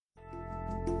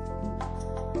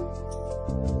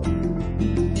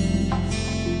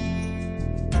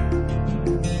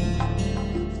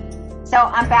So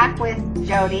I'm back with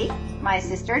Jody, my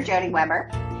sister, Jody Weber.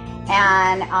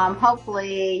 And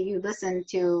hopefully you listened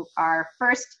to our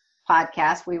first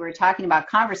podcast. We were talking about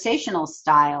conversational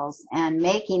styles and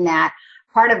making that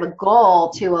part of a goal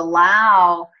to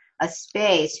allow a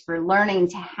space for learning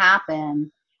to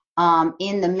happen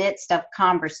in the midst of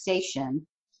conversation.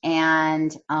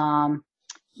 And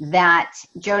that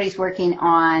Jody's working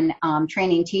on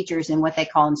training teachers in what they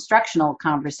call instructional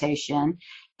conversation.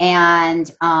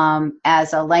 And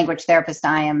as a language therapist,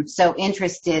 I am so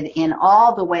interested in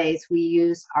all the ways we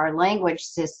use our language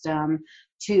system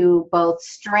to both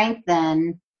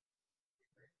strengthen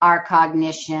our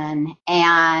cognition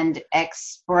and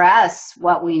express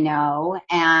what we know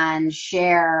and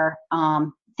share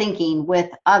thinking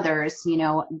with others, you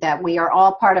know, that we are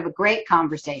all part of a great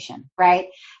conversation, right?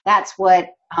 That's what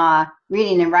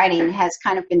reading and writing has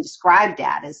kind of been described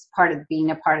as part of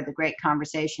being a part of the great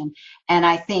conversation. And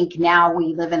I think now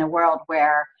we live in a world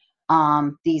where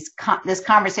this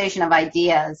conversation of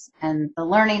ideas and the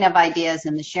learning of ideas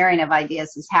and the sharing of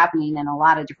ideas is happening in a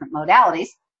lot of different modalities,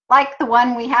 like the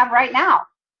one we have right now,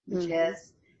 which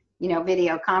is, you know,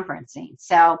 video conferencing.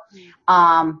 So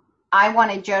I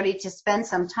wanted Jody to spend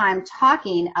some time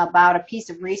talking about a piece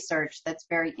of research that's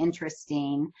very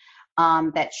interesting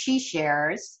that she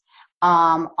shares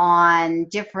on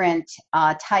different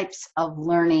types of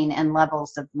learning and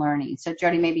levels of learning. So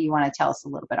Jody, maybe you want to tell us a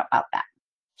little bit about that.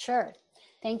 Sure.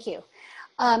 Thank you.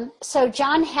 So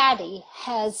John Hattie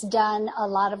has done a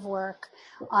lot of work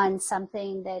on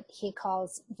something that he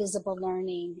calls visible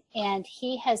learning. And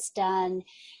he has done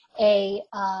a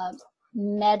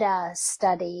meta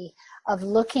study of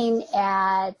looking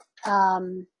at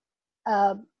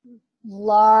a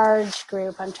large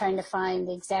group. I'm trying to find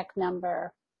the exact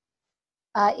number.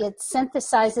 It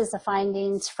synthesizes the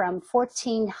findings from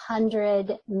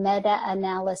 1,400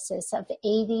 meta-analysis of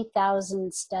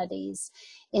 80,000 studies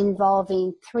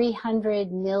involving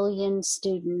 300 million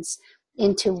students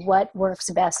into what works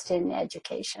best in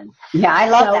education. Yeah, I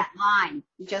love that line.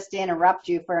 Just to interrupt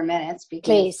you for a minute.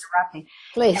 Please.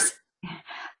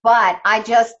 But I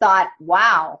just thought,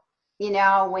 wow, you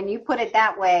know, when you put it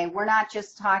that way, we're not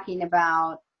just talking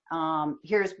about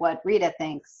here's what Rita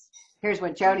thinks, here's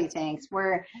what Jody thinks.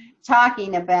 We're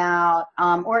talking about,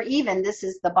 or even this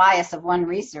is the bias of one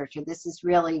researcher. This is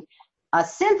really a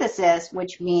synthesis,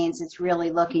 which means it's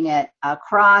really looking at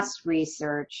across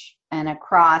research and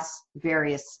across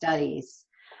various studies.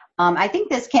 I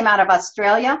think this came out of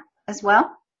Australia as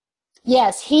well.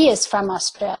 Yes, he is from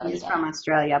Australia. He's from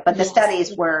Australia, but the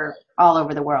studies were all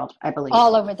over the world, I believe.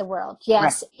 All over the world,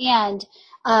 yes. Right.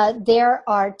 And there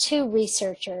are two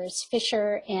researchers,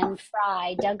 Fisher and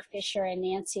Fry, Doug Fisher and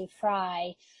Nancy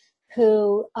Fry,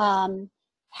 who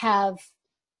have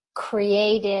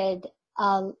created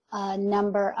a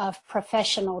number of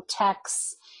professional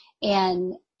texts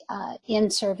and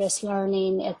in-service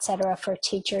learning, et cetera, for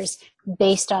teachers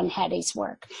based on Hattie's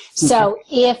work. Mm-hmm. So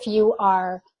if you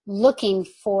are looking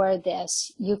for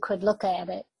this, you could look at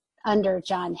it under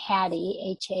John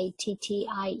Hattie,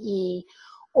 Hattie,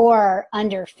 or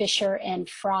under Fisher and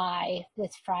Fry,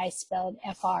 with Fry spelled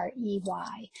Frey,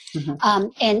 mm-hmm.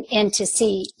 And to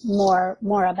see more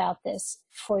about this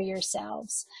for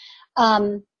yourselves.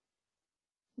 But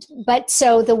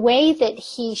so the way that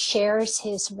he shares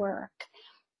his work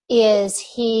is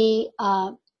he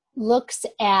looks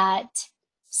at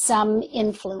some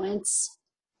influence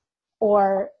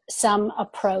or some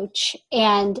approach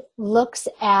and looks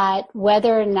at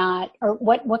whether or not, or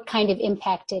what kind of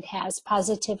impact it has,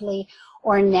 positively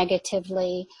or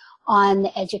negatively, on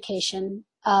the education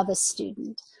of a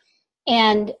student.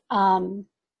 And an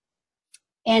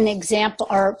example,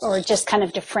 or just kind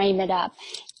of to frame it up,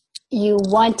 you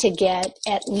want to get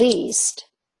at least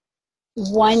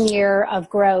 1 year of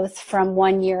growth from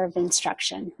 1 year of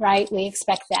instruction, right? We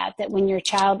expect that when your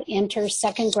child enters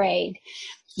second grade,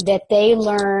 that they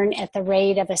learn at the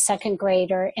rate of a second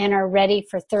grader and are ready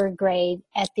for third grade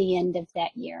at the end of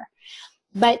that year.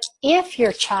 But if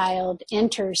your child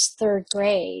enters third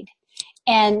grade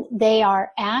and they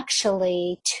are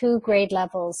actually 2 grade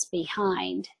levels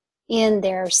behind in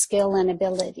their skill and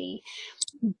ability,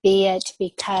 be it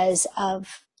because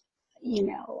of,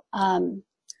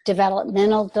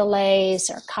 developmental delays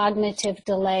or cognitive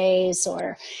delays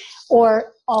or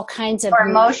all kinds of... Or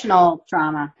emotional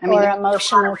trauma.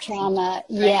 Emotional trauma, right?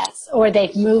 Yes. Or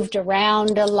they've moved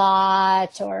around a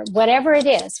lot, or whatever it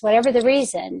is, whatever the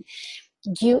reason,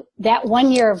 that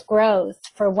 1 year of growth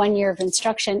for 1 year of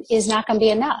instruction is not going to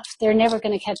be enough. They're never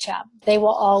going to catch up. They will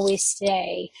always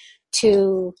stay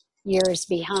 2 years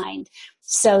behind.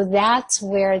 So that's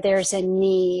where there's a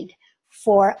need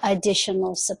for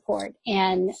additional support.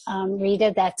 And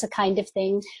Rita, that's the kind of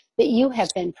thing that you have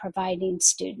been providing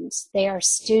students. They are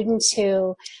students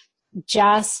who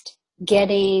just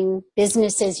getting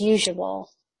business as usual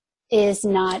is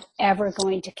not ever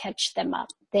going to catch them up.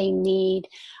 They need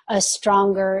a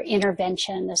stronger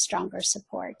intervention, a stronger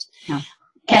support. Yeah.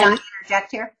 Can I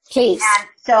interject here? Please. And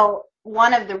so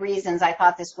one of the reasons I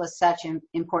thought this was such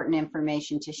important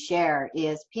information to share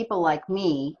is people like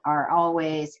me are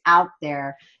always out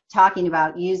there talking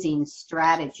about using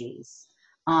strategies.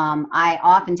 I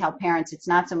often tell parents it's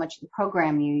not so much the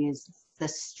program you use, it's the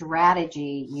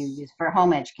strategy you use for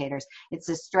home educators. It's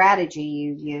the strategy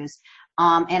you use.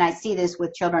 And I see this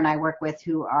with children I work with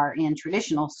who are in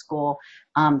traditional school.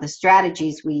 The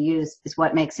strategies we use is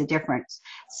what makes a difference.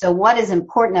 So what is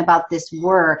important about this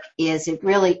work is it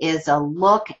really is a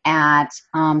look at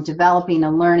developing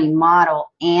a learning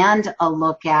model and a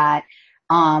look at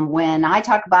when I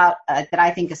talk about that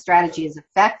I think a strategy is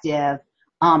effective,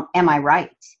 am I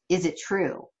right? Is it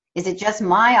true? Is it just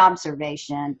my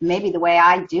observation, maybe the way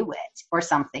I do it or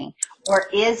something? Or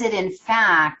is it in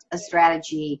fact a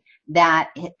strategy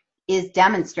that is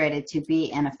demonstrated to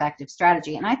be an effective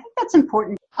strategy? And I think that's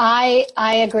important. I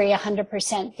agree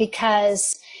 100%,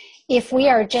 because if we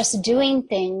are just doing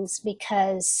things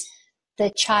because the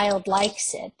child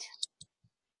likes it,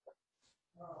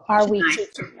 are we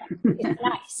teaching them? It's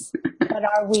nice, but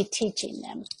are we teaching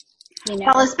them? You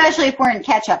know? Well, especially if we're in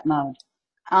catch-up mode.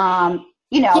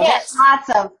 Yes. There's lots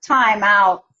of time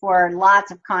out for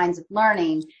lots of kinds of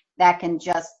learning that can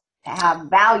just have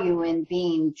value in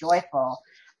being joyful.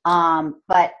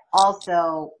 But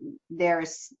also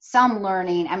there's some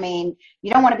learning. I mean,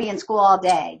 you don't want to be in school all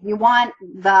day. You want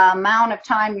the amount of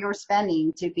time you're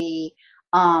spending to be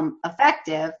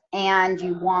effective, and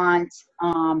you want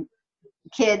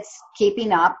kids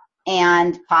keeping up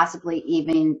and possibly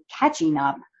even catching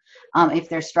up if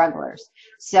they're strugglers.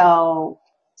 So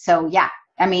yeah,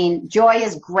 I mean, joy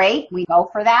is great. We go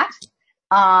for that.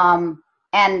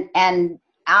 And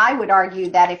I would argue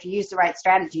that if you use the right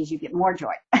strategies, you get more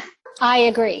joy. I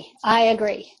agree.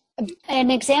 An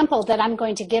example that I'm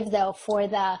going to give, though, for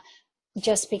the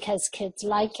just because kids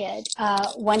like it.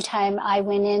 One time I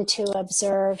went in to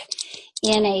observe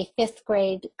in a 5th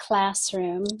grade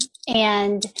classroom,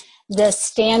 and the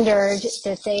standard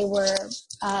that they were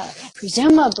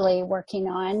presumably working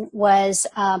on was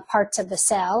parts of the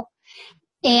cell.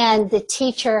 And the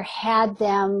teacher had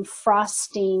them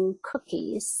frosting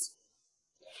cookies.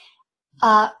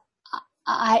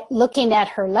 Looking at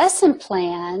her lesson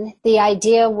plan, the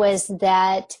idea was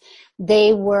that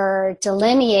they were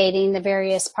delineating the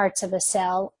various parts of a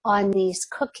cell on these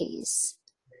cookies.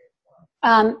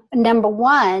 Number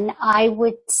one, I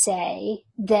would say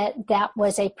that that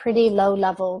was a pretty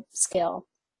low-level skill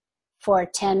for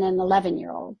 10 and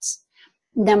 11-year-olds.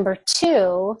 Number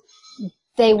two,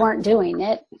 they weren't doing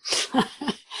it.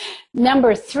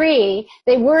 Number three,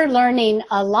 they were learning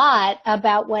a lot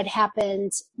about what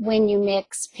happens when you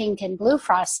mix pink and blue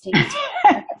frosting.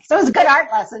 So it was a good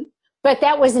art lesson. But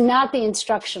that was not the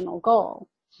instructional goal.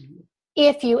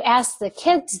 If you ask the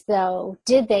kids, though,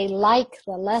 did they like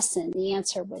the lesson? The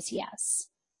answer was yes.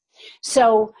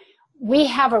 So we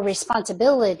have a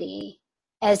responsibility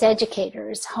as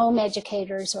educators, home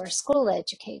educators or school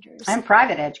educators. I'm a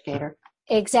private educator.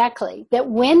 Exactly. That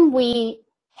when we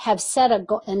have set an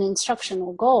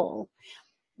instructional goal,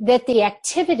 that the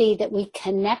activity that we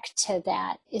connect to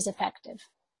that is effective.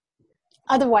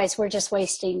 Otherwise, we're just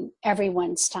wasting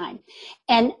everyone's time.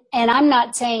 And I'm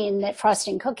not saying that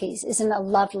frosting cookies isn't a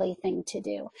lovely thing to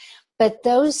do, but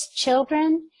those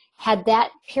children had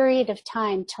that period of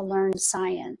time to learn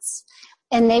science.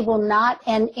 And they will not,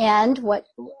 and what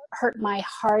hurt my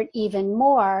heart even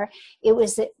more, it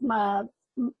was that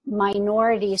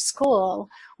minority school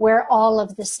where all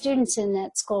of the students in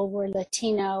that school were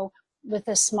Latino with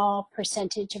a small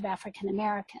percentage of African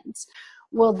Americans.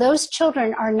 Well, those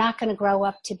children are not going to grow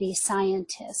up to be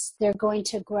scientists. They're going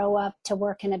to grow up to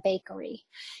work in a bakery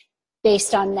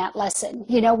based on that lesson.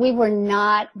 You know, we were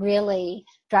not really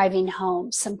driving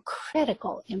home some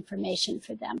critical information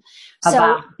for them.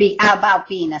 About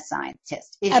being a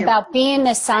scientist. About being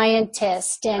a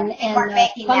scientist and the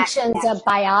functions of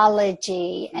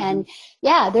biology. And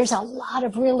yeah, there's a lot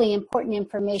of really important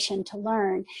information to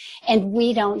learn. And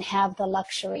we don't have the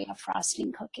luxury of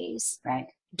frosting cookies. Right.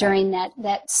 During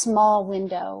that small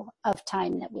window of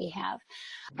time that we have.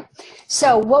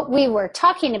 So what we were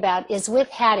talking about is with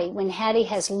Hattie, when Hattie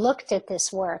has looked at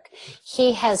this work,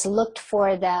 he has looked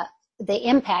for the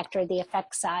impact or the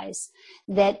effect size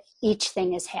that each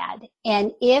thing has had.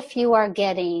 And if you are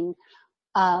getting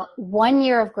 1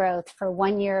 year of growth for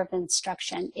 1 year of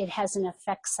instruction, it has an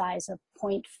effect size of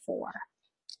 0.4.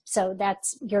 So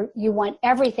that's you want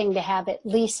everything to have at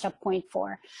least a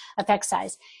 0.4 effect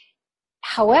size.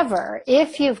 However,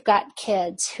 if you've got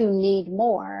kids who need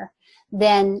more,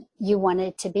 then you want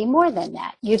it to be more than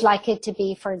that. You'd like it to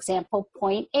be, for example,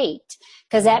 0.8,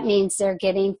 because that means they're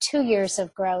getting 2 years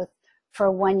of growth for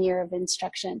 1 year of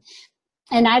instruction.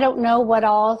 And I don't know what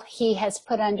all he has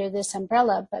put under this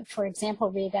umbrella, but for example,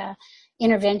 Rita,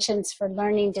 interventions for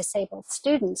learning disabled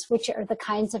students, which are the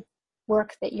kinds of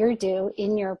work that you do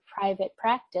in your private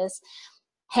practice,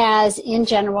 has in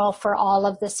general for all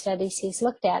of the studies he's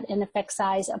looked at an effect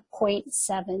size of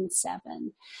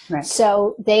 0.77. Right.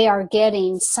 So they are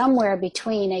getting somewhere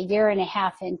between 1.5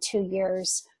 years and 2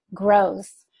 years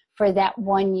growth for that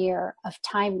 1 year of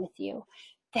time with you.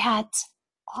 That's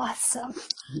awesome.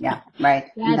 Yeah, right.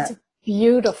 That's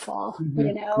beautiful.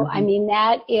 You know, I mean,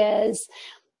 that is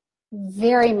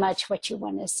very much what you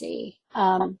want to see.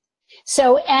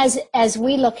 So as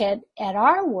we look at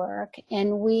our work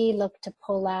and we look to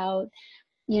pull out,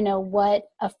 you know, what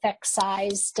effect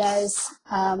size does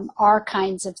our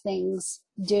kinds of things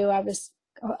do.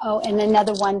 And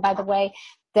another one, by the way,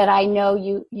 that I know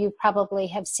you probably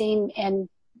have seen and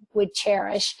would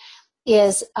cherish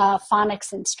is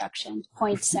phonics instruction,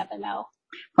 0.70.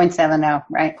 0.70,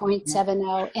 right.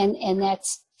 0.70, and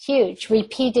that's huge.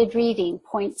 Repeated reading,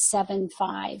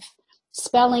 0.75.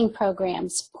 Spelling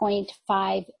programs,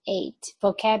 0.58.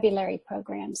 Vocabulary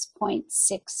programs,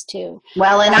 0.62.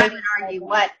 Well, and I would argue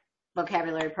what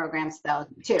vocabulary programs though,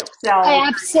 too. So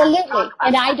absolutely.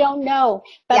 And I don't know,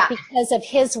 but because of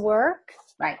his work,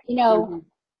 right. You know,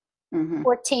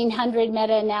 1,400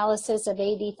 meta-analysis of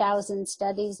 80,000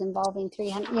 studies involving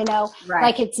 300, you know, right.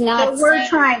 Like it's not. So we're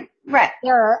trying, right.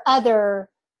 There are other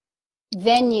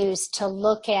venues to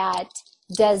look at.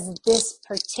 Does this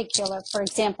particular, for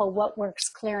example, What Works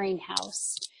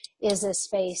Clearinghouse is a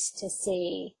space to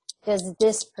see, does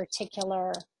this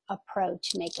particular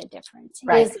approach make a difference?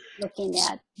 Right. Is looking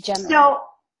at general. So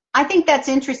I think that's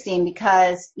interesting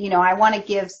because, you know, I want to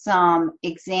give some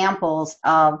examples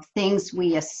of things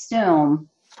we assume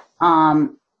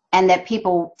and that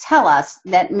people tell us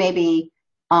that maybe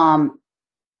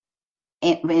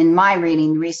in my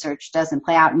reading research doesn't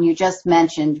play out. And you just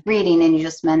mentioned reading and you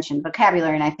just mentioned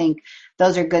vocabulary, and I think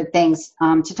those are good things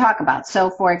to talk about. So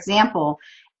for example,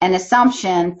 an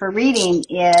assumption for reading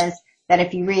is that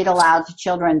if you read aloud to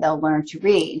children, they'll learn to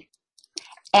read.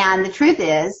 And the truth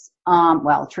is,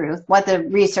 what the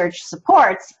research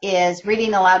supports is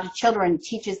reading aloud to children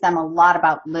teaches them a lot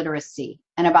about literacy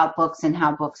and about books and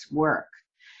how books work.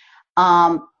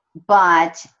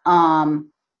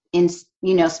 In,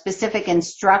 you know, specific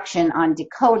instruction on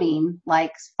decoding,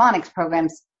 like phonics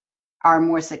programs, are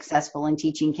more successful in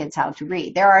teaching kids how to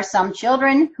read. There are some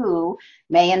children who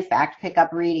may, in fact, pick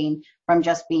up reading from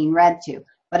just being read to,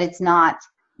 but it's not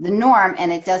the norm, and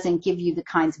it doesn't give you the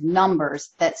kinds of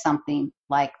numbers that something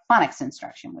like phonics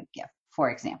instruction would give,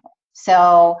 for example.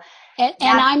 So, and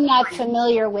I'm not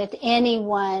familiar with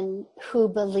anyone who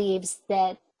believes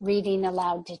that reading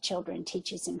aloud to children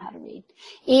teaches them how to read.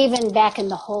 Even back in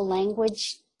the whole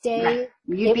language day. Right.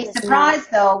 You'd be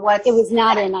surprised, though, it was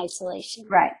not in isolation.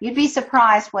 Right. You'd be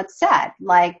surprised what's said.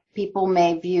 Like, people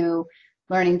may view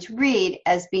learning to read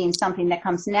as being something that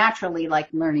comes naturally, like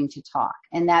learning to talk.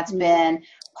 And that's been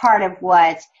part of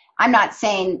what, I'm not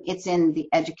saying it's in the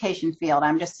education field.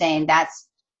 I'm just saying that's,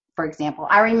 for example,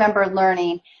 I remember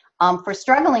learning for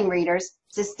struggling readers,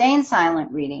 sustained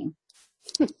silent reading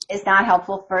is not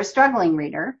helpful for a struggling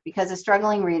reader, because a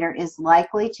struggling reader is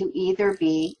likely to either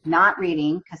be not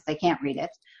reading because they can't read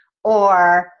it,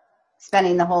 or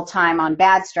spending the whole time on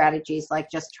bad strategies like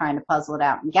just trying to puzzle it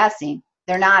out and guessing.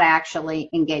 They're not actually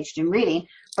engaged in reading.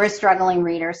 For a struggling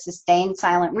reader, sustained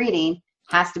silent reading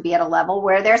has to be at a level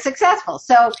where they're successful.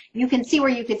 So you can see where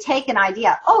you could take an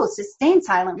idea, oh, sustained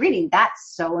silent reading,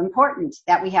 that's so important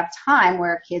that we have time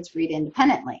where kids read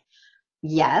independently.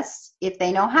 Yes, if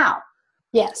they know how.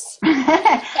 Yes.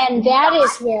 And that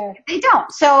is where they don't.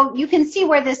 So you can see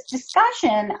where this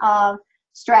discussion of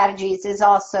strategies is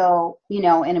also, you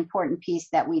know, an important piece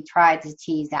that we try to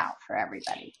tease out for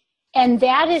everybody. And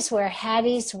that is where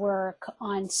Hattie's work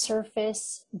on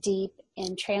surface, deep,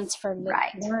 and transfer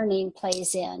learning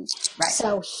plays in. Right.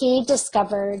 So he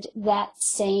discovered that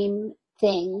same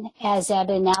thing as that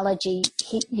analogy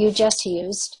you just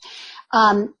used,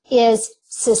 is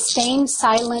sustained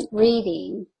silent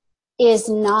reading is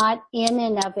not in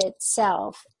and of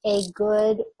itself a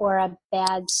good or a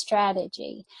bad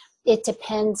strategy. it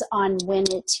depends on when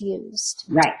it's used.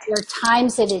 Right. There are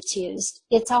times that it's used.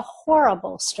 It's a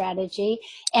horrible strategy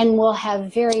and will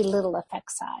have very little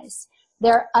effect size.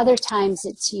 There are other times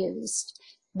it's used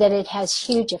that it has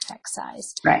huge effect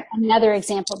size. Right. Another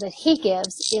example that he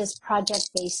gives is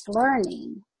project-based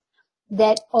learning.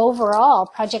 That overall,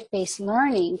 project-based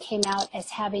learning came out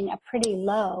as having a pretty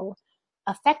low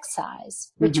effect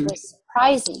size, which was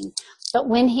surprising. But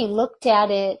when he looked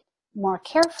at it more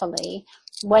carefully,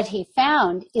 what he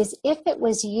found is if it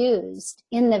was used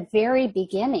in the very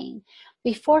beginning,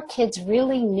 before kids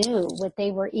really knew what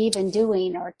they were even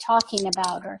doing or talking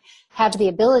about or have the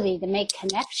ability to make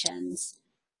connections,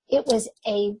 it was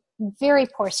a very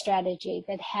poor strategy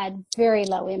that had very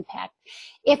low impact.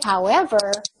 If,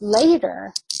 however,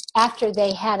 later, after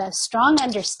they had a strong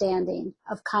understanding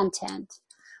of content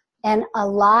and a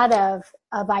lot of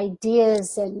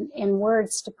ideas and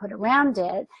words to put around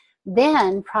it,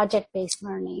 then project-based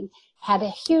learning had a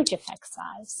huge effect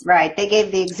size. Right. They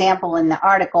gave the example in the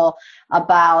article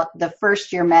about the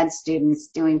first-year med students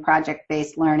doing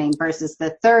project-based learning versus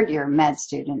the third-year med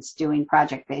students doing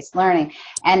project-based learning.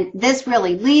 And this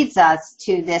really leads us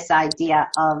to this idea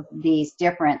of these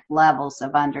different levels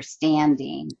of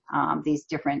understanding, these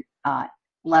different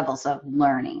levels of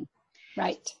learning.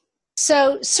 Right.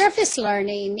 So surface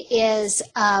learning is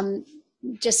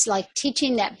just like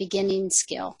teaching that beginning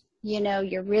skill. You know,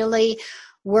 you're really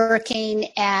working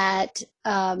at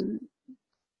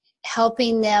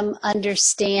helping them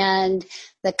understand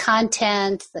the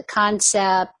content, the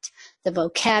concept, the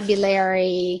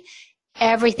vocabulary,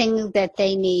 everything that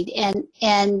they need.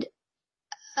 And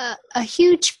a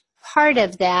huge part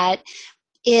of that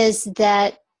is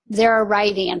that there are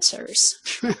right answers,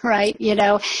 right? You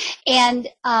know, and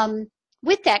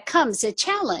with that comes a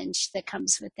challenge that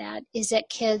comes with that is that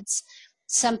kids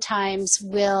sometimes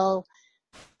will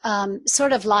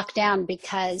sort of lock down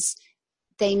because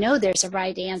they know there's a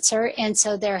right answer, and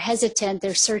so they're hesitant,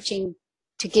 they're searching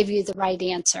to give you the right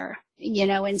answer, you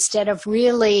know, instead of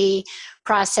really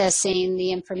processing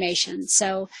the information.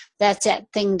 So that's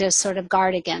that thing to sort of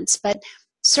guard against. But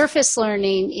surface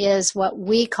learning is what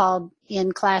we call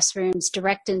in classrooms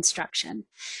direct instruction.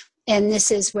 And this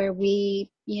is where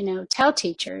we, you know, tell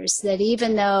teachers that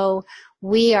even though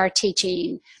we are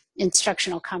teaching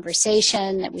instructional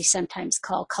conversation that we sometimes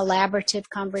call collaborative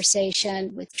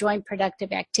conversation with joint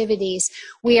productive activities,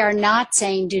 we are not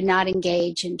saying do not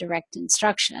engage in direct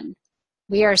instruction.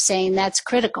 We are saying that's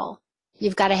critical.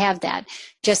 You've got to have that.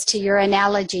 Just to your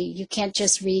analogy, you can't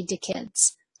just read to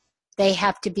kids. They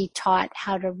have to be taught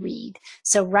how to read.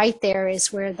 So right there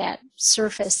is where that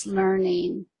surface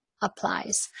learning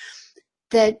applies.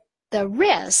 The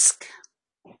risk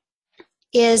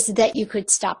is that you could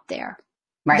stop there.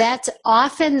 Right. That's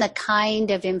often the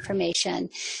kind of information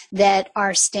that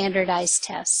our standardized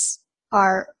tests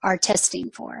are testing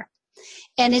for.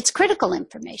 And it's critical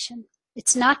information.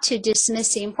 It's not to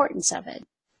dismiss the importance of it.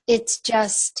 It's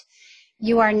just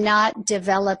you are not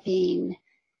developing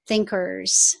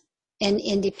thinkers and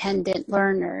independent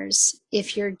learners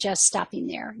if you're just stopping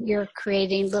there. You're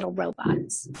creating little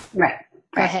robots. Right.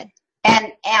 Go ahead.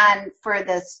 And for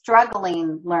the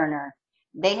struggling learner,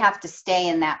 they have to stay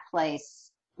in that place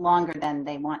longer than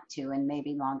they want to, and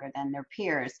maybe longer than their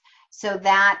peers. So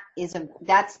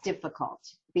that's difficult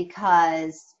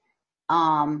because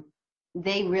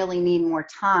they really need more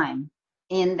time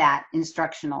in that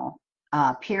instructional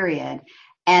period.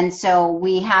 And so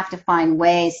we have to find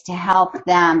ways to help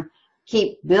them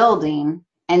keep building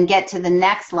and get to the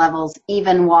next levels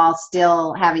even while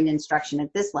still having instruction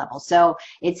at this level. So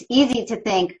it's easy to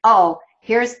think, oh,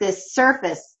 here's this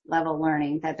surface level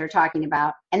learning that they're talking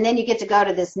about, and then you get to go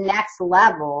to this next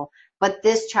level, but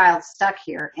this child's stuck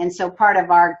here. And so part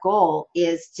of our goal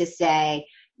is to say,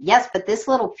 yes, but this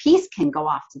little piece can go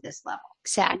off to this level.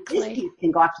 Exactly. This piece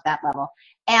can go off to that level.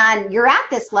 And you're at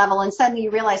this level, and suddenly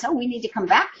you realize, oh, we need to come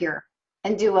back here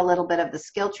and do a little bit of the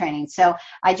skill training. So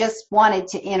I just wanted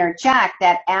to interject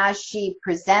that as she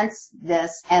presents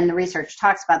this, and the research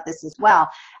talks about this as well,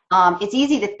 it's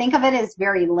easy to think of it as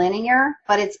very linear,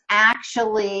 but it's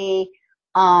actually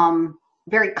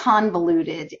very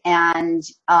convoluted, and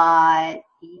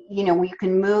you know, we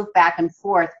can move back and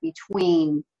forth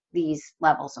between these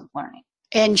levels of learning.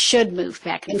 And should move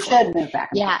back and forth. Should move back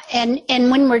and forth. Yeah,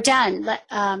 and when we're done,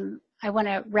 I want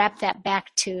to wrap that back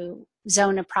to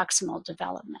zone of proximal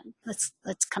development.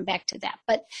 Let's come back to that.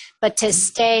 But to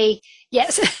stay,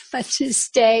 yes, but to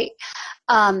stay.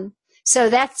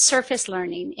 So that's surface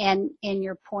learning, and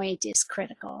your point is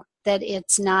critical, that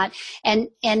it's not, and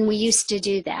we used to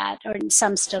do that, or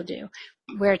some still do,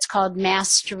 where it's called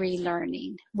mastery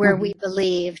learning, where we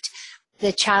believed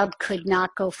the child could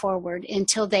not go forward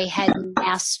until they had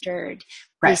mastered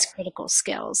these critical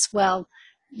skills. Well,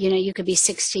 you could be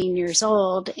 16 years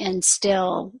old and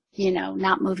still,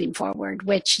 not moving forward,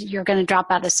 which you're going to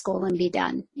drop out of school and be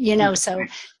done, so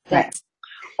that's.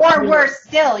 Or worse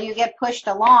still, you get pushed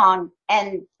along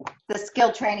and the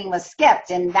skill training was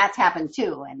skipped, and that's happened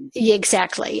too. And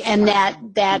exactly. And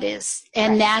that is,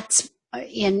 and that's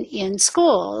in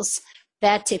schools,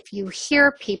 that if you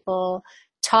hear people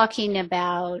talking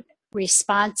about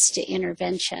response to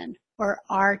intervention or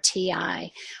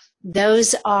RTI,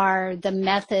 those are the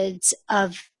methods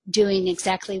of doing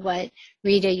exactly what,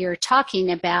 Rita, you're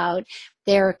talking about.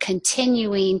 They're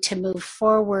continuing to move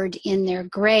forward in their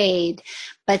grade,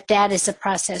 but that is a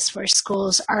process where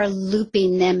schools are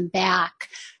looping them back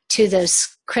to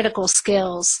those critical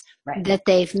skills that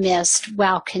they've missed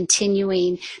while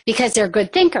continuing, because they're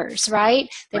good thinkers, right?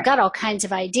 They've got all kinds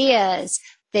of ideas.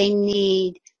 They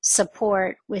need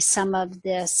support with some of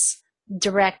this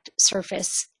direct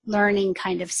surface learning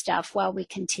kind of stuff while we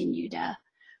continue to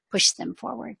push them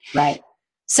forward. Right.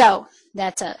 So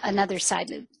that's another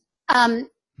side loop.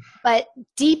 But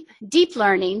deep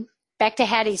learning, back to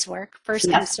Hattie's work,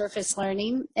 first comes surface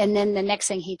learning, and then the next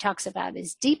thing he talks about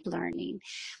is deep learning.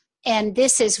 And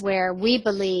this is where we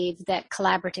believe that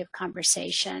collaborative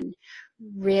conversation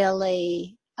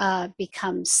really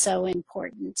becomes so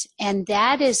important. And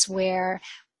that is where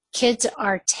kids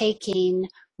are taking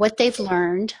what they've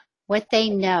learned, what they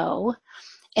know,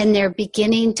 and they're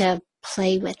beginning to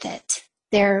play with it.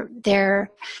 They're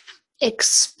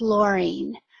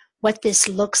exploring what this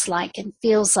looks like and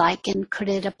feels like, and could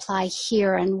it apply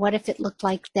here, and what if it looked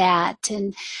like that,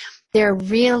 and they're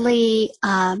really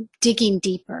digging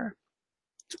deeper.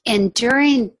 And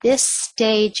during this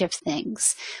stage of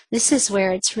things, this is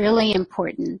where it's really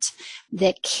important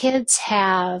that kids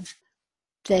have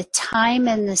the time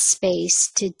and the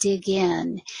space to dig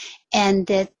in, and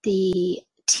that the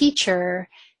teacher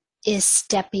is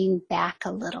stepping back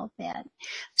a little bit.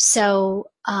 So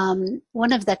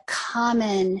one of the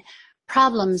common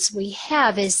problems we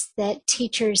have is that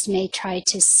teachers may try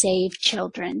to save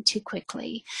children too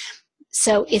quickly.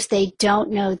 So if they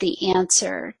don't know the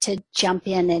answer, to jump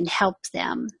in and help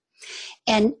them.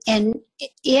 And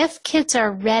if kids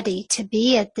are ready to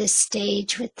be at this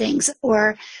stage with things,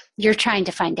 or you're trying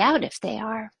to find out if they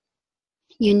are,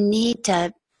 you need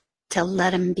to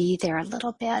let them be there a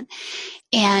little bit.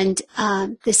 And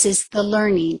this is the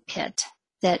learning pit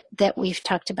that we've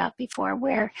talked about before,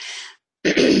 where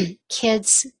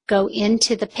kids go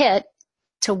into the pit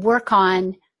to work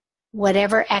on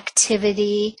whatever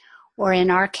activity, or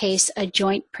in our case, a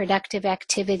joint productive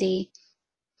activity,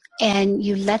 and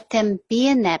you let them be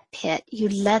in that pit. You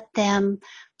let them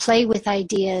play with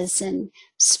ideas and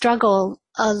struggle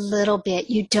a little bit.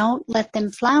 You don't let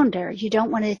them flounder. You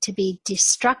don't want it to be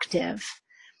destructive,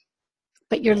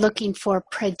 but you're looking for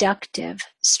productive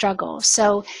struggle.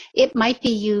 So it might be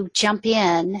you jump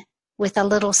in with a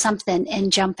little something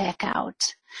and jump back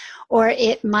out. Or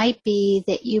it might be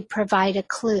that you provide a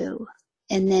clue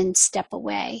and then step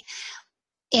away.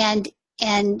 And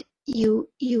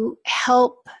you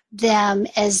help them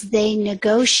as they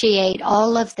negotiate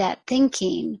all of that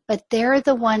thinking, but they're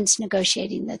the ones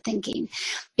negotiating the thinking,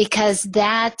 because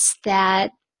that's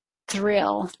that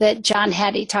thrill that John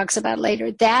Hattie talks about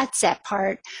later. That's that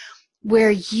part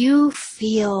where you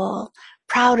feel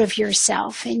proud of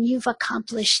yourself and you've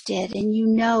accomplished it, and you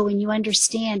know and you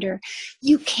understand, or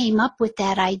you came up with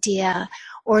that idea,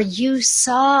 or you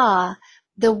saw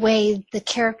the way the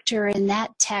character in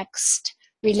that text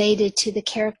related to the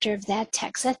character of that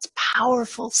text. That's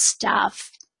powerful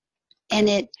stuff. And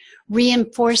it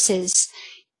reinforces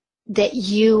that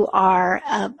you are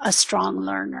a strong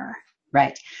learner.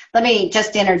 Right. Let me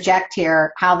just interject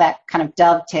here how that kind of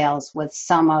dovetails with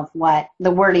some of what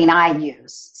the wording I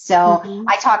use. So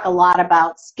I talk a lot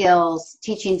about skills,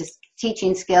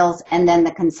 teaching skills, and then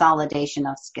the consolidation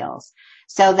of skills,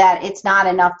 so that it's not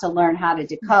enough to learn how to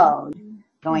decode.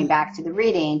 Going back to the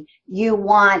reading, you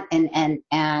want and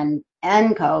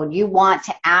encode, you want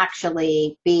to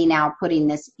actually be now putting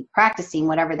this, practicing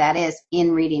whatever that is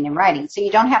in reading and writing. So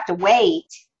you don't have to wait,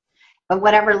 but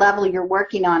whatever level you're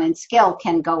working on in skill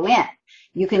can go in.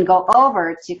 You can go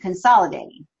over to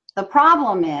consolidating. The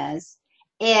problem is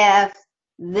if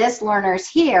this learner's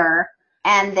here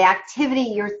and the activity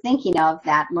you're thinking of,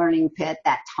 that learning pit,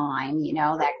 that time,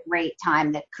 that great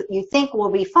time that you think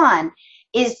will be fun,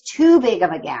 is too big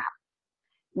of a gap,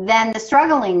 then the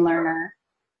struggling learner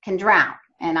can drown.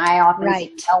 And I often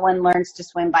say no one learns to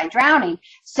swim by drowning.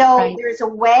 So there's a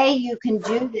way you can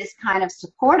do this kind of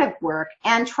supportive work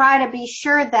and try to be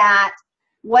sure that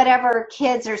whatever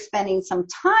kids are spending some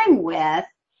time with,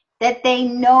 that they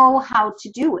know how to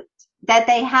do it, that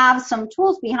they have some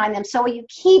tools behind them. So you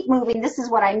keep moving. This is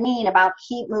what I mean about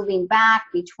keep moving back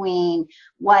between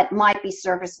what might be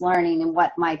surface learning and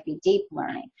what might be deep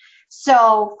learning.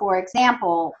 So, for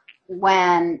example,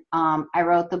 when I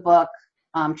wrote the book,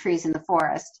 Trees in the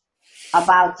Forest,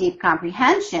 about deep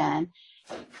comprehension,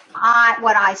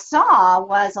 what I saw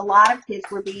was a lot of kids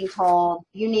were being told,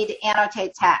 you need to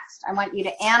annotate text. I want you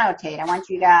to annotate. I want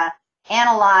you to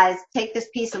analyze, take this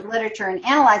piece of literature and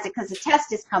analyze it, because a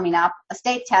test is coming up, a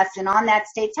state test, and on that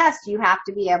state test you have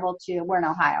to be able to, we're in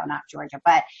Ohio, not Georgia,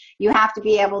 but you have to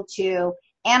be able to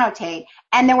annotate.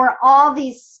 And there were all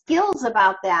these skills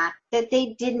about that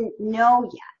they didn't know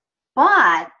yet.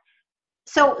 But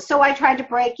so I tried to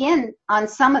break in on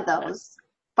some of those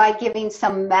by giving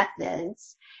some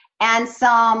methods and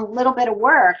some little bit of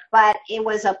work, but it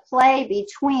was a play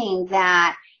between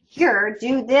that. Here,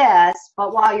 do this,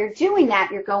 but while you're doing that,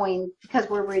 you're going, because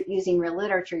we're using real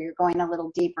literature, you're going a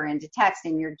little deeper into text,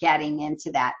 and you're getting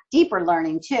into that deeper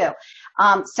learning too.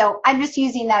 So I'm just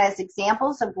using that as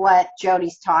examples of what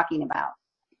Jody's talking about.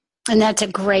 And that's a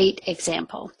great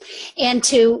example. And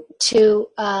to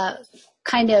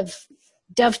kind of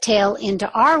dovetail into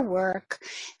our work,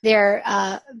 there,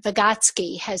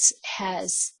 Vygotsky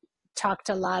has talked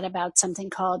a lot about something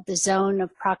called the zone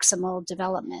of proximal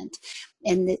development,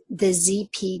 and the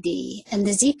ZPD. And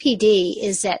the ZPD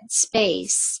is that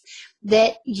space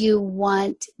that you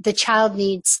want, the child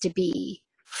needs to be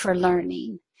for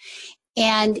learning.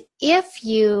 And if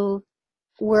you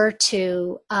were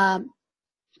to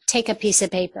take a piece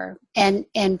of paper and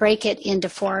break it into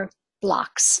 4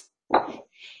 blocks,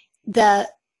 the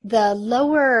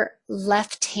lower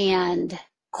left-hand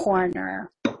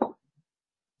corner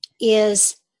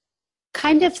is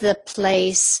kind of the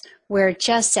place where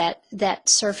just that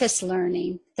surface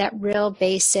learning, that real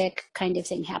basic kind of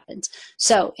thing happens.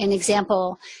 So an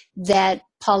example that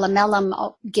Paula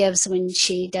Mellum gives when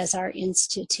she does our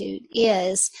institute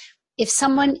is, if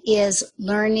someone is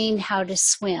learning how to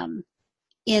swim,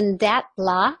 in that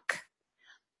block,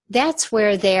 that's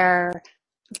where they're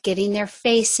getting their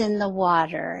face in the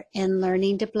water and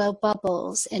learning to blow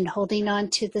bubbles and holding on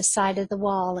to the side of the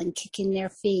wall and kicking their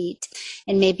feet.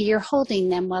 And maybe you're holding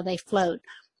them while they float.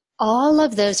 All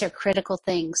of those are critical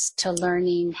things to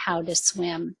learning how to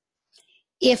swim.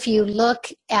 If you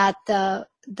look at the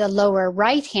lower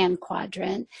right-hand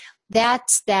quadrant,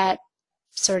 that's that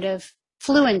sort of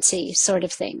fluency sort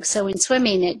of thing. So in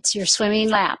swimming, it's your swimming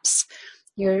laps.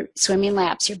 You're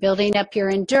building up your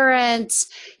endurance,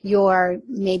 you're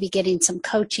maybe getting some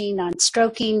coaching on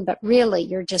stroking, but really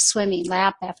you're just swimming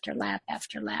lap after lap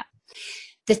after lap.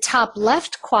 The top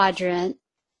left quadrant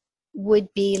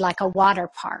would be like a water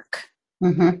park.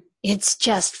 Mm-hmm. It's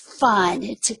just fun.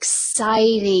 It's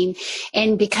exciting.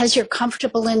 And because you're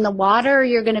comfortable in the water,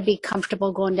 you're going to be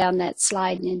comfortable going down that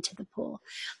slide and into the pool.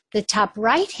 The top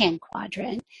right-hand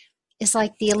quadrant is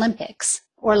like the Olympics,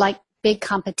 or like big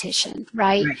competition,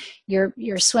 right?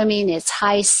 You're swimming, it's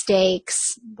high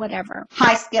stakes, whatever.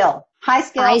 High skill.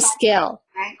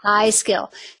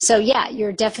 So yeah,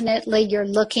 you're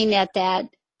looking at that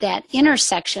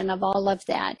intersection of all of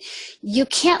that. You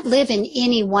can't live in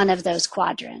any one of those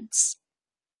quadrants.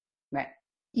 Right.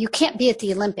 You can't be at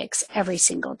the Olympics every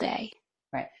single day.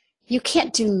 Right. You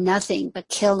can't do nothing but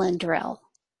kill and drill.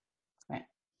 Right.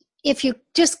 If you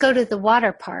just go to the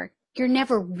water park, you're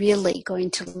never really going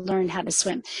to learn how to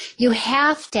swim. You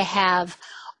have to have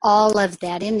all of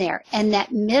that in there. And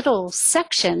that middle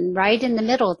section, right in the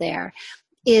middle there,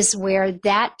 is where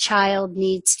that child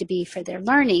needs to be for their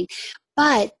learning.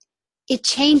 But it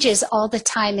changes all the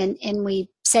time, and we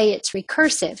say it's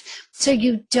recursive. So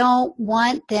you don't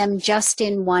want them just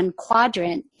in one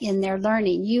quadrant in their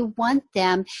learning. You want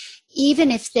them,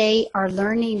 even if they are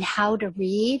learning how to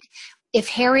read, if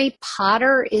Harry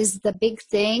Potter is the big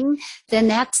thing, then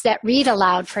that's that read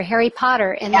aloud for Harry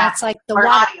Potter, and that's like the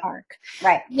water park.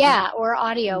 Right. Yeah, or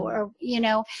audio, or,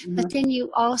 but then you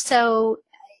also,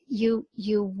 you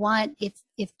want, if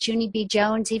Junie B.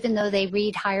 Jones, even though they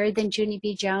read higher than Junie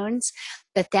B. Jones,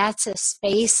 but that's a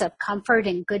space of comfort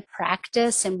and good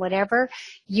practice and whatever,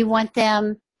 you want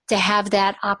them to have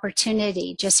that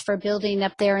opportunity just for building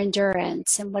up their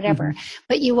endurance and whatever. Mm-hmm.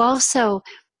 But you also,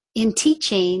 in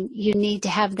teaching, you need to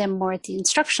have them more at the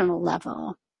instructional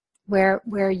level,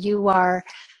 where you are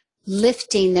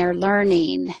lifting their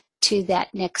learning to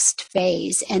that next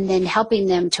phase and then helping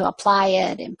them to apply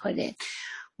it and put it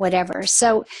whatever.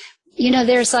 So,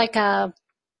 there's like a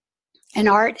an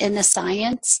art and a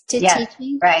science to Yes,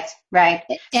 teaching. right.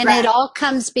 And right. it all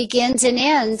begins and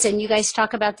ends, and you guys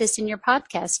talk about this in your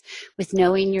podcast, with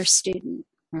knowing your student.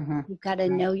 Mm-hmm. You've got to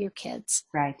know your kids.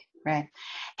 Right.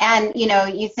 And,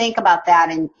 you think about that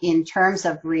in terms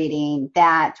of reading,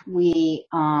 that we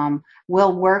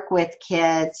will work with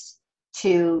kids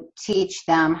to teach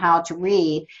them how to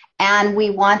read, and we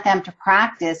want them to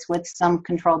practice with some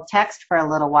controlled text for a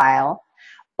little while,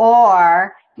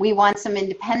 or we want some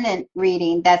independent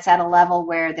reading that's at a level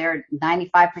where they're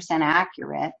 95%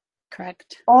 accurate.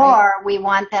 Correct. Or we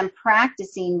want them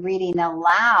practicing reading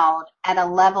aloud at a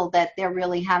level that they're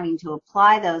really having to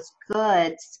apply those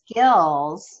good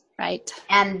skills. Right.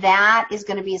 And that is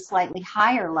going to be a slightly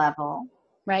higher level.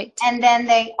 Right. And then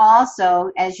they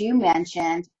also, as you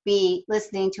mentioned, be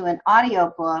listening to an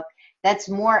audiobook that's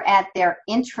more at their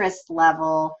interest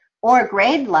level or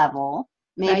grade level,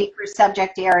 maybe for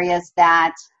subject areas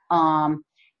that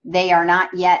they are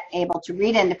not yet able to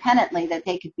read independently, that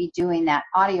they could be doing that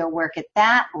audio work at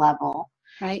that level.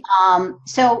 Right.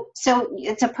 So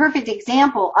it's a perfect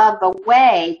example of the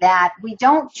way that we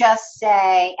don't just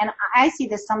say, and I see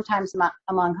this sometimes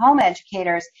among home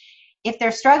educators, if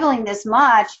they're struggling this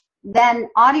much, then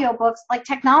audiobooks, like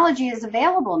technology, is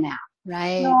available now.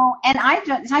 Right. And I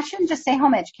shouldn't just say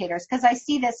home educators, because I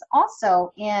see this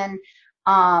also in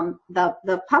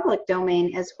the public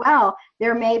domain as well.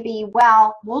 There may be,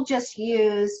 we'll just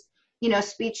use,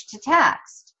 speech to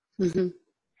text. Mm-hmm.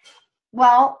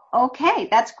 Well, okay,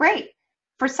 that's great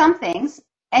for some things,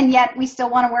 and yet we still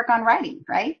want to work on writing,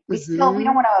 right? We don't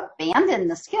want to abandon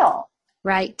the skill.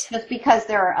 Right. Just because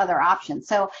there are other options.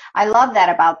 So I love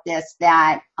that about this,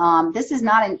 that this is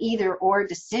not an either or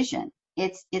decision.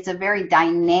 It's a very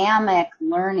dynamic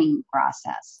learning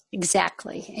process.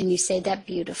 Exactly. And you say that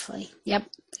beautifully. Yep.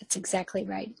 That's exactly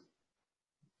right.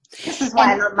 This is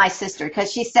why I love my sister,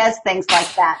 because she says things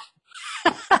like that.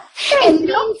 And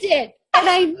means it. And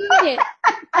I mean it.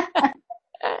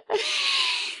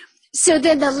 So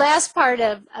then the last part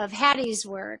of Hattie's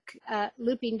work,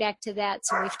 looping back to that,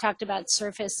 so we've talked about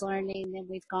surface learning, then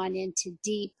we've gone into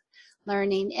deep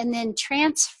learning, and then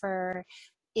transfer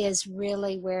is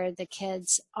really where the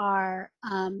kids are,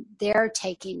 they're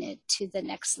taking it to the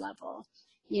next level.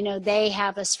 They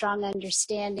have a strong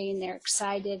understanding, they're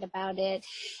excited about it,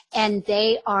 and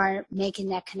they are making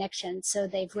that connection. So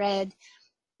they've read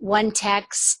one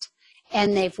text,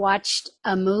 and they've watched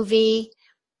a movie,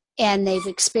 and they've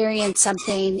experienced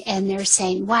something, and they're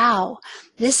saying, wow,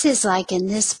 this is like in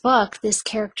this book, this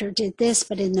character did this,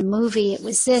 but in the movie it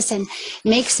was this, and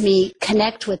makes me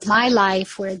connect with my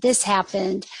life where this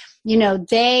happened.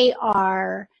 They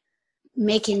are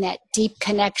making that deep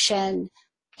connection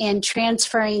and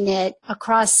transferring it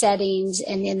across settings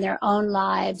and in their own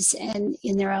lives and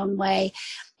in their own way.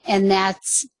 And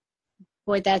that's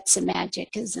the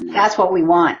magic, isn't it? That's what we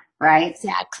want. Right?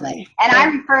 Exactly. And I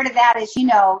refer to that as,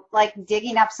 like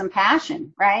digging up some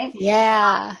passion, right?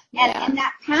 Yeah. And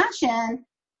that passion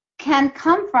can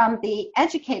come from the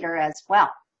educator as well.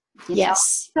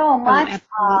 Yes. So much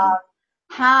of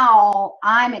how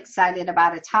I'm excited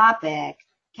about a topic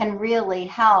can really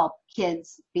help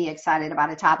kids be excited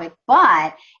about a topic,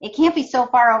 but it can't be so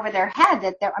far over their head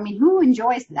that who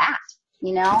enjoys that?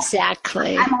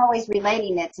 Exactly. I'm always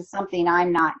relating it to something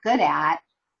I'm not good at.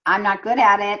 I'm not good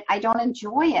at it. I don't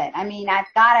enjoy it. I've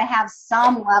got to have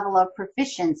some level of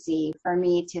proficiency for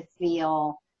me to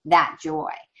feel that joy.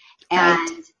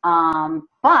 And,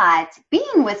 but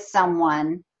being with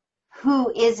someone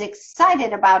who is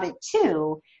excited about it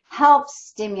too helps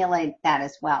stimulate that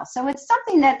as well. So it's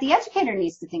something that the educator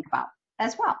needs to think about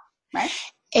as well, right?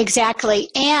 Exactly.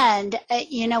 And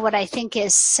what I think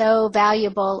is so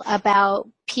valuable about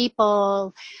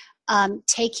people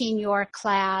taking your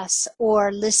class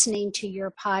or listening to your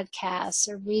podcasts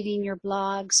or reading your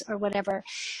blogs or whatever,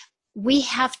 we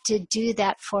have to do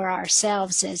that for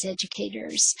ourselves as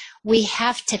educators. We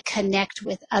have to connect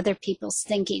with other people's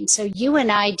thinking. So you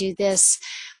and I do this,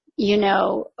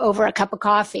 over a cup of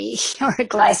coffee or a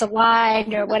glass of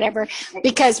wine or whatever,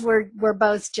 because we're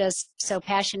both just so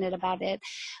passionate about it.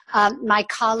 My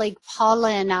colleague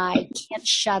Paula and I can't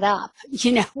shut up.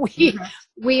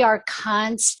 We are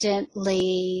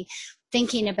constantly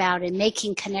thinking about and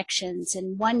making connections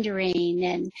and wondering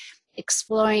and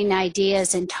exploring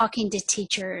ideas and talking to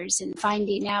teachers and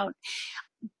finding out,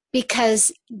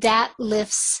 because that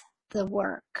lifts the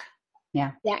work.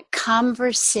 Yeah. That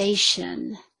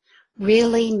conversation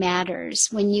really matters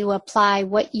when you apply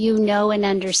what you know and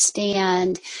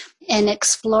understand and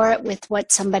explore it with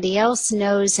what somebody else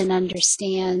knows and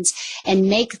understands and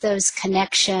make those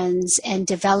connections and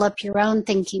develop your own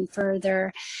thinking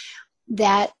further.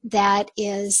 that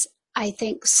is, I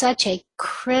think, such a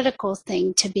critical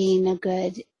thing to being a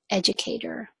good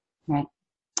educator. Right.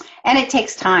 And it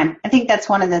takes time. I think that's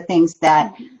one of the things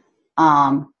that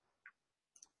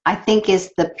I think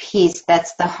is the piece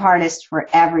that's the hardest for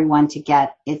everyone to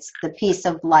get. It's the piece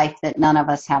of life that none of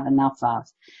us have enough of.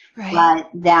 Right. But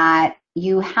that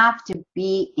you have to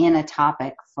be in a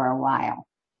topic for a while.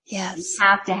 Yes. You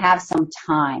have to have some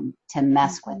time to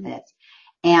mess with it.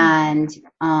 And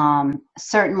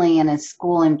certainly in a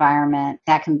school environment,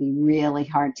 that can be really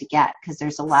hard to get because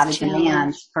there's a lot of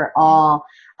demands for all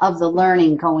of the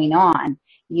learning going on,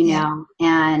 you know,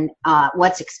 and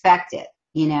what's expected,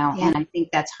 you know, and I think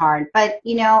that's hard. But,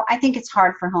 you know, I think it's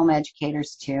hard for home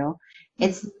educators too.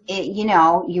 You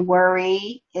know, you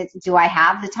worry, do I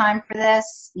have the time for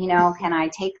this? You know, can I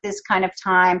take this kind of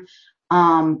time?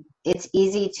 It's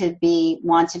easy to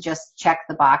want to just check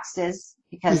the boxes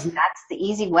because that's the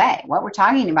easy way. What we're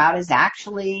talking about is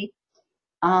actually,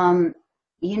 you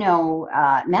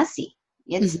know, messy.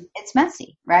 It's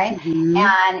messy, right?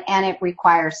 And it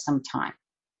requires some time.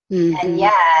 And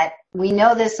yet we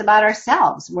know this about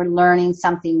ourselves. We're learning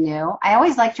something new. I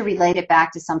always like to relate it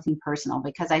back to something personal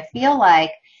because I feel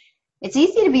like it's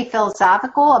easy to be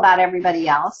philosophical about everybody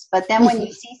else, but then when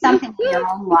you see something in your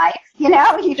own life, you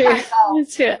know, you kind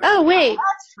of go, oh, wait,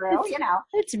 that's true, you know.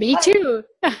 It's me too.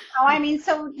 I mean,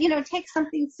 so, you know, take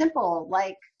something simple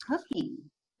like cooking,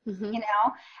 you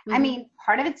know. I mean,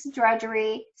 part of it's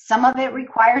drudgery. Some of it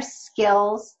requires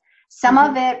skills. Some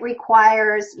of it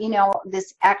requires, you know,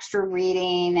 this extra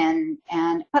reading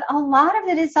but a lot of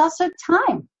it is also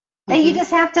time that you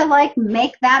just have to like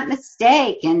make that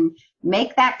mistake and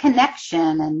make that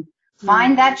connection and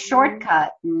find that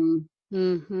shortcut and,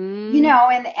 you know,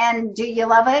 and do you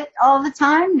love it all the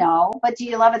time? No. But do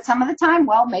you love it some of the time?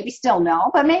 Well, maybe still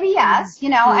no, but maybe yes, you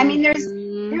know. I mean, there's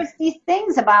these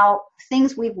things about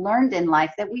things we've learned in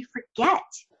life that we forget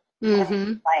what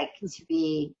it's like to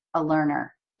be a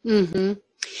learner. And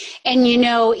you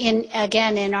know, in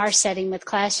our setting with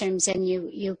classrooms, and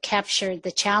you captured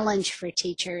the challenge for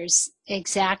teachers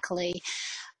exactly.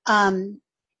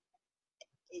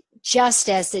 Just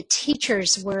as the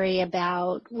teachers worry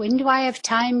about when do I have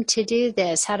time to do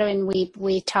this? And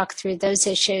we talk through those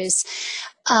issues.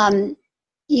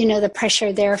 You know, the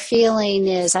pressure they're feeling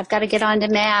is I've got to get on to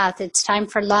math. It's time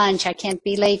for lunch. I can't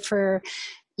be late for,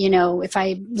 you know, if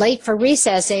I'm late for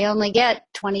recess, they only get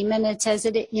 20 minutes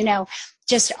you know,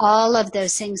 just all of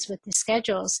those things with the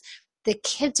schedules. The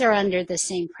kids are under the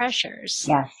same pressures.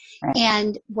 Yeah. Right.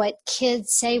 And what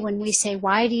kids say when we say,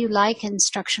 why do you like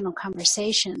instructional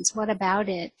conversations? What about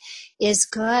it is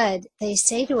good? They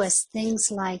say to us things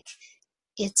like,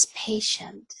 it's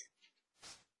patient.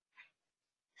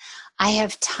 I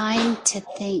have time to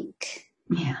think.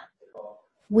 Yeah.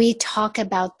 We talk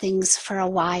about things for a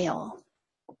while.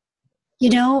 You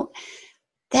know,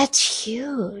 that's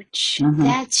huge.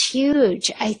 That's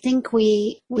huge. I think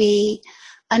we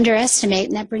underestimate,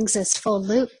 and that brings us full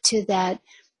loop to that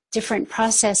different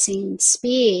processing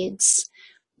speeds.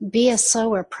 Be a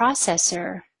slower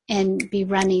processor and be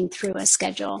running through a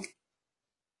schedule,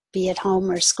 be at home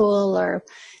or school or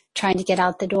trying to get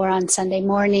out the door on Sunday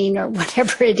morning or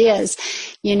whatever it is,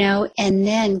 you know, and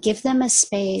then give them a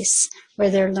space where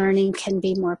their learning can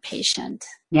be more patient.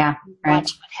 Yeah. Right.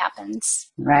 Watch what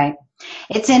happens. Right.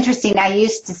 It's interesting. I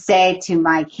used to say to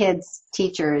my kids'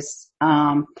 teachers,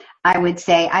 I would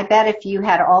say, I bet if you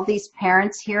had all these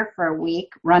parents here for a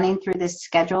week running through this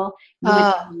schedule, you would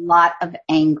have a lot of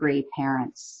angry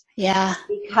parents. Yeah.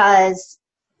 Because,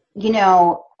 you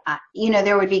know,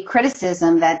 there would be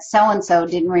criticism that so-and-so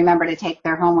didn't remember to take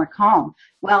their homework home.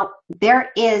 Well,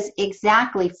 there is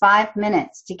exactly 5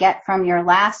 minutes to get from your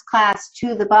last class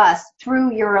to the bus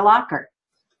through your locker.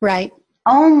 Right.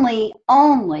 Only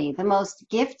the most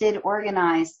gifted,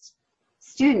 organized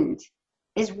student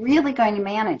is really going to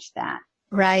manage that.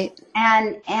 Right.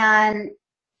 And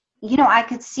you know, I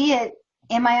could see it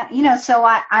in my, you know, so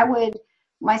I would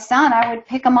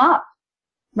pick him up.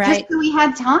 Right. Just so he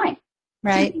had time.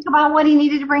 Right. To think about what he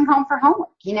needed to bring home for homework,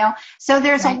 you know. So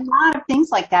there's a lot of things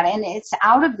like that, and it's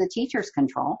out of the teacher's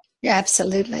control. Yeah,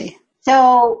 absolutely.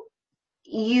 So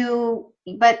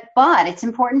but it's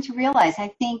important to realize,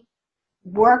 I think,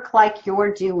 work like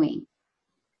you're doing,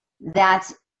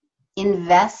 that's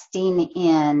investing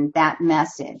in that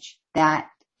message, that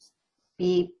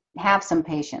have some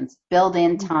patience, build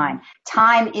in time.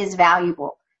 Time is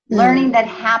valuable. Learning that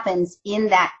happens in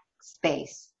that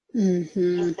space is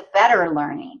the better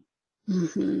learning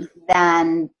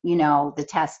than, you know, the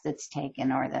test that's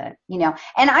taken or the, you know,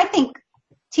 and I think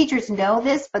teachers know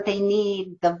this, but they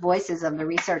need the voices of the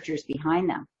researchers behind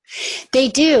them. They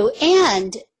do.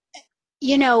 And,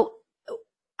 you know,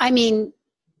 I mean,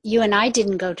 you and I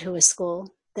didn't go to a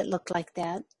school that looked like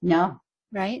that. No.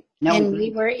 Right? No. And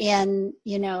we were in,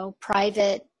 you know,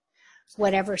 private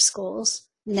whatever schools,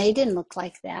 and they didn't look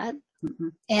like that. Mm-hmm.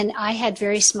 And I had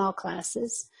very small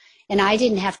classes, and I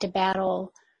didn't have to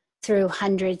battle through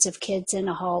hundreds of kids in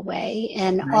a hallway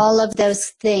and right. all of those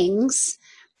things.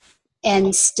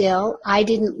 And still, I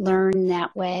didn't learn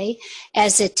that way.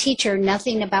 As a teacher,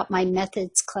 nothing about my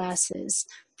methods classes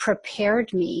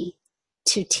prepared me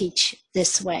to teach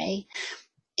this way.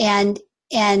 And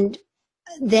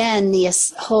then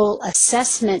the whole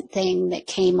assessment thing that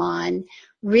came on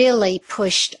really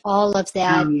pushed all of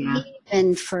that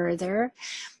even further.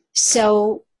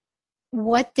 So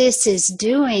what this is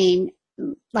doing,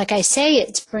 like I say,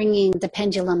 it's bringing the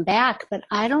pendulum back, but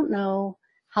I don't know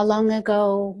how long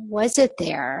ago was it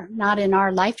there? Not in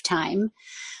our lifetime.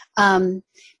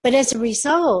 But as a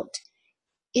result,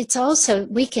 it's also,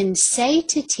 we can say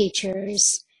to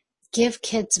teachers, give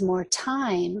kids more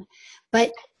time,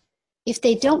 but if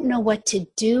they don't know what to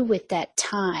do with that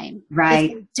time, right.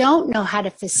 if they don't know how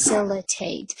to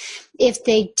facilitate, if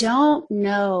they don't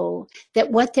know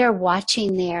that what they're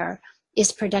watching there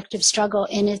is productive struggle,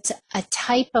 and it's a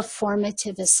type of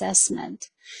formative assessment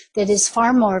that is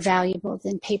far more valuable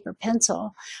than paper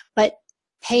pencil, but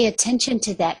pay attention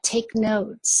to that, take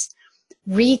notes,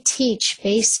 reteach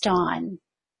based on,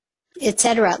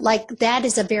 etc. Like that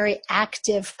is a very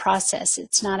active process.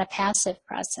 It's not a passive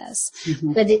process,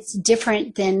 mm-hmm. but it's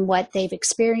different than what they've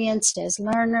experienced as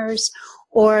learners,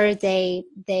 or they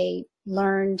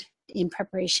learned in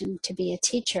preparation to be a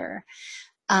teacher.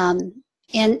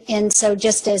 And so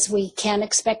just as we can't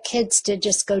expect kids to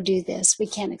just go do this, we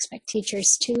can't expect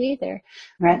teachers to either.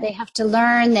 Right. They have to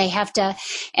learn, they have to,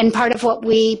 and part of what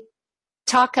we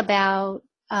talk about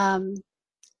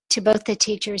to both the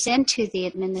teachers and to the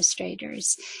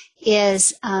administrators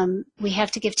is we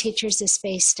have to give teachers a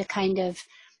space to kind of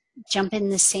jump in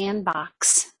the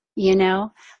sandbox, you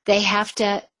know. They have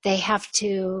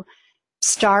to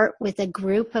start with a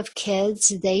group of kids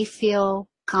they feel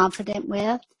confident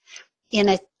with in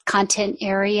a content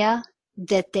area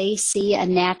that they see a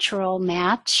natural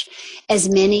match as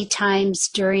many times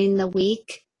during the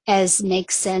week as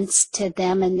makes sense to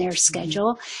them and their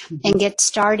schedule, mm-hmm. and get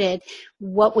started.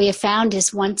 What we have found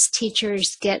is once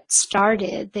teachers get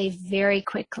started, they very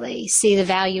quickly see the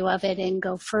value of it and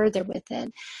go further with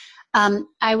it.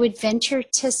 I would venture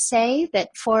to say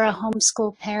that for a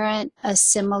homeschool parent, a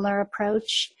similar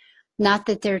approach, not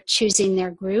that they're choosing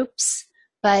their groups,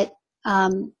 but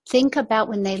think about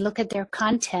when they look at their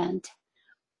content,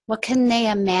 what can they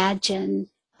imagine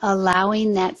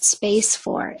allowing that space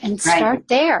for, and start right.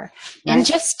 there, and right.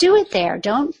 just do it there.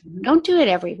 Don't do it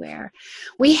everywhere.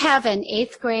 We have an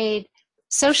 8th grade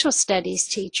social studies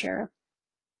teacher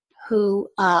who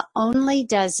only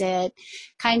does it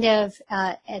kind of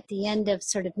at the end of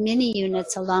sort of mini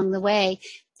units along the way.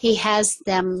 He has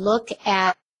them look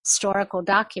at historical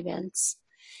documents,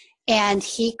 and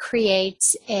he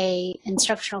creates a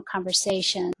instructional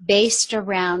conversation based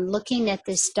around looking at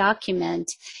this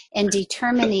document and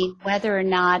determining whether or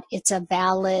not it's a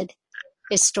valid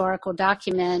historical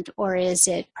document, or is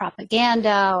it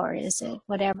propaganda, or is it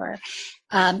whatever.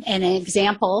 And an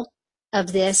example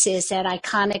of this is that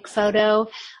iconic photo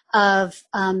of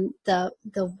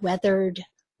the weathered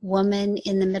woman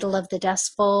in the middle of the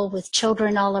Dust Bowl with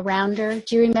children all around her.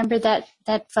 Do you remember that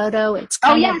photo? It's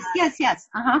kind of, yes.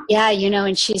 Uh-huh. Yeah, you know,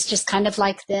 and she's just kind of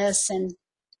like this. And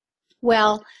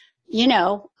well, you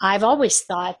know, I've always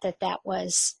thought that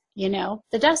was, you know,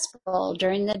 the Dust Bowl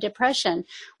during the Depression.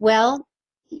 Well,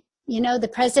 you know, the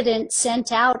president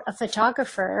sent out a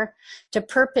photographer to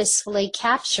purposefully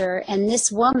capture, and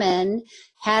this woman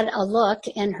had a look,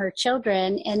 and her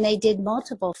children, and they did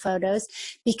multiple photos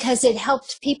because it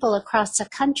helped people across the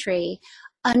country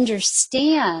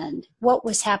understand what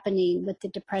was happening with the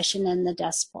Depression and the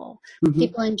Dust Bowl. Mm-hmm.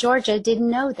 People in Georgia didn't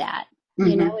know that, mm-hmm.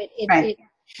 you know. Right.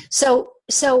 So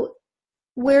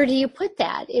where do you put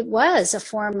that? It was a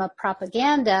form of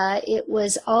propaganda. It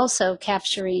was also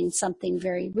capturing something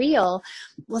very real.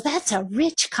 Well, that's a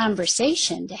rich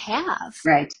conversation to have.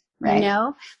 Right. You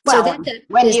know? Well, so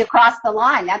when you cross the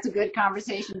line, that's a good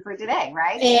conversation for today,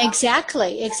 right?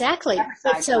 Exactly.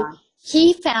 So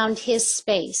he found his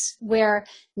space where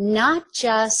not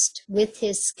just with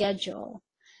his schedule,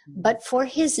 but for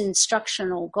his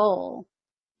instructional goal,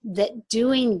 that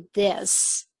doing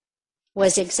this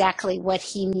was exactly what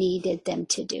he needed them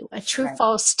to do. A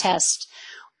true-false test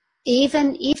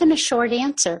even a short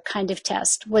answer kind of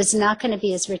test was not going to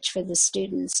be as rich for the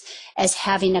students as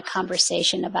having a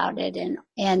conversation about it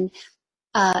and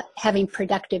having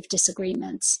productive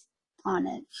disagreements on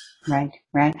it. Right,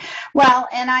 right. Well,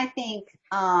 and I think,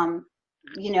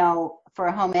 for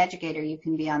a home educator, you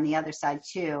can be on the other side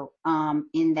too,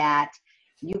 in that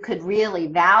you could really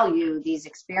value these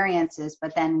experiences,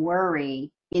 but then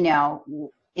worry,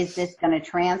 is this going to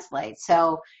translate?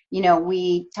 So,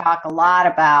 we talk a lot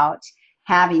about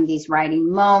having these writing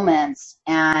moments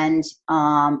and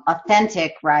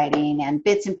authentic writing and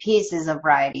bits and pieces of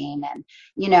writing and,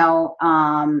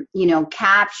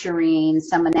 capturing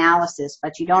some analysis,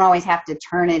 but you don't always have to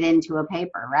turn it into a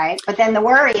paper, right? But then the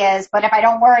worry is, but if I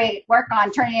don't work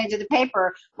on turning it into the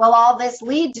paper, will all this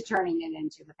lead to turning it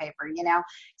into the paper,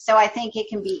 So I think it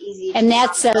can be easy. And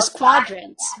that's those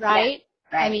quadrants, right? Yeah.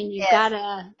 Right. I mean, you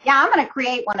gotta. Yeah, I'm going to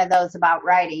create one of those about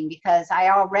writing because I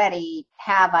already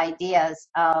have ideas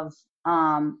of,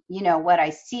 what I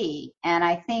see. And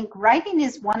I think writing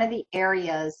is one of the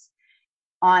areas,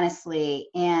 honestly,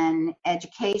 in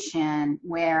education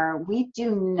where we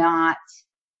do not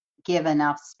give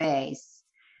enough space.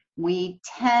 We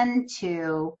tend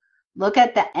to look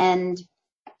at the end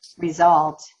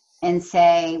result and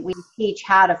say, we teach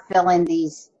how to fill in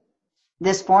this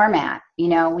format.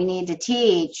 We need to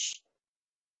teach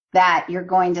that you're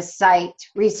going to cite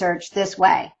research this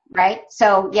way, right?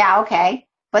 So yeah, okay.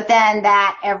 But then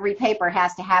that every paper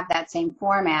has to have that same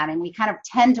format, and we kind of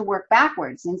tend to work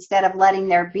backwards instead of letting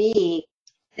there be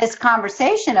this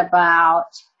conversation about,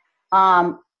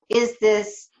 is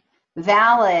this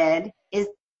valid? Is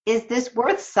this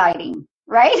worth citing,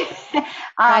 right?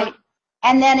 Right.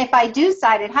 And then if I do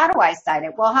cite it, how do I cite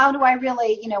it? Well, how do I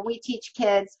really, we teach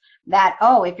kids that,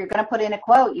 if you're going to put in a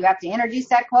quote, you have to introduce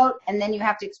that quote and then you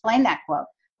have to explain that quote.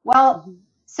 Well,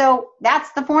 so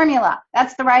that's the formula.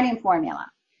 That's the writing formula.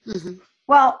 Mm-hmm.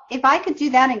 Well, if I could do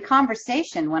that in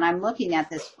conversation when I'm looking at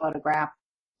this photograph,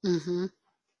 mm-hmm.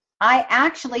 I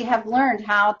actually have learned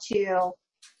how to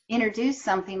introduce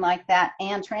something like that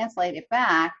and translate it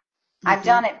back. Mm-hmm. I've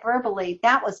done it verbally.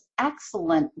 That was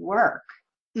excellent work.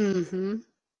 Mm-hmm.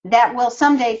 That will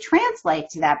someday translate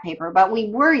to that paper, but we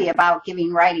worry about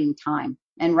giving writing time.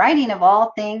 And writing, of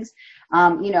all things,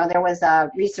 there was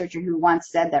a researcher who once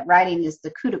said that writing is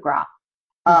the coup de grace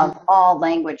of all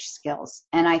language skills.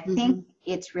 And I think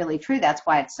it's really true. That's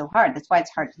why it's so hard. That's why it's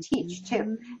hard to teach,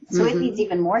 too. So it needs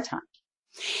even more time.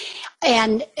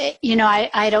 And,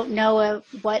 I don't know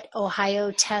what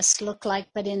Ohio tests look like,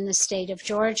 but in the state of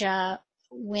Georgia,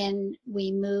 when we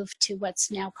moved to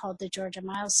what's now called the Georgia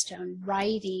Milestone,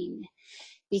 writing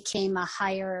became a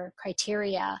higher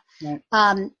criteria. Right.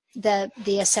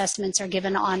 The assessments are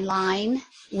given online,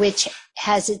 which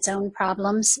has its own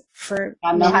problems for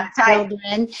many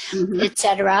children,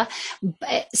 etc.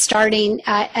 Starting,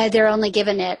 they're only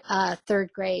given at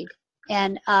third grade,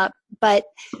 and but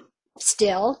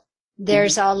still,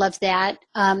 there's all of that.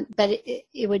 But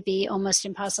it would be almost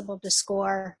impossible to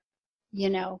score,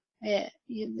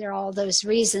 there are all those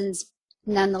reasons.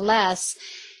 Nonetheless,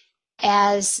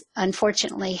 as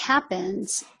unfortunately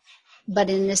happens,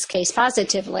 but in this case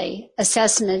positively,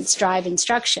 assessments drive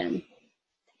instruction.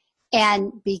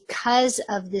 And because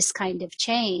of this kind of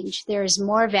change, there is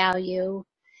more value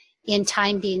in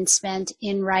time being spent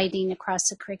in writing across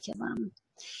the curriculum.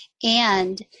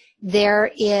 And there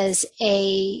is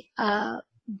a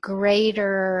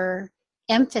greater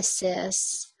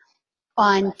emphasis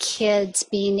on kids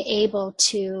being able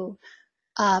to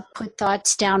put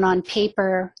thoughts down on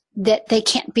paper that they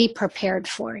can't be prepared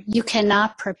for. You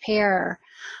cannot prepare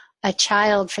a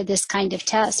child for this kind of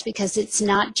test because it's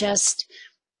not just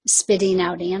spitting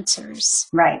out answers.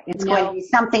 Right. It's going to be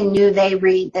something new they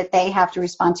read that they have to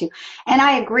respond to. And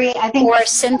I agree. I think or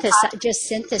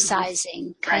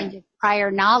synthesizing kind of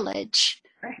prior knowledge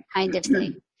kind of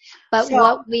thing. But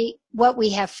so, what we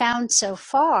have found so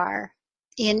far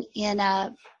in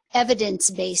a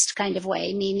evidence-based kind of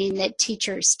way, meaning that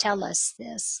teachers tell us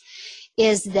this,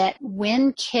 is that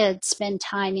when kids spend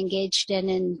time engaged in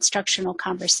instructional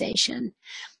conversation,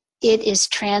 it is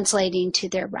translating to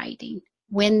their writing.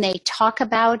 When they talk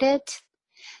about it,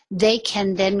 they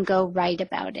can then go write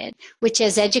about it, which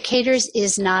as educators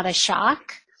is not a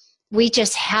shock. We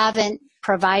just haven't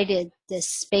provided the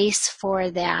space for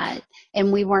that,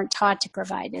 and we weren't taught to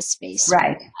provide a space for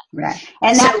that. Right.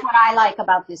 And that's what I like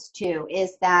about this too,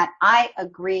 is that I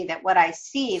agree that what I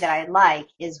see that I like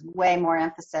is way more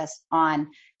emphasis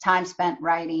on time spent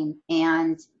writing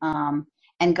and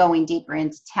going deeper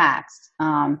into text.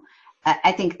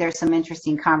 I think there's some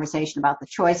interesting conversation about the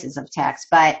choices of text,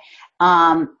 but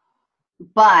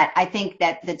but I think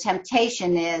that the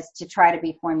temptation is to try to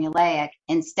be formulaic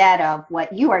instead of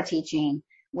what you are teaching,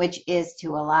 which is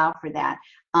to allow for that.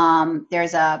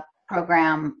 There's a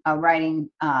program, a writing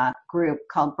group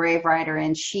called Brave Writer,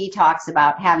 and she talks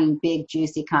about having big,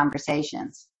 juicy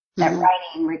conversations. That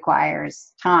writing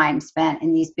requires time spent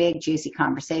in these big, juicy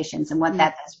conversations, and what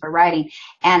that does for writing.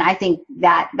 And I think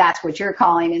that that's what you're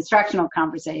calling instructional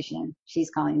conversation. She's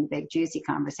calling the big, juicy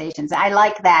conversations. I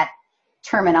like that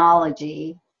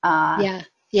terminology.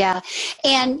 Yeah.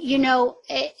 And, you know,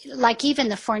 like even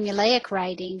the formulaic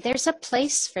writing, there's a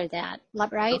place for that,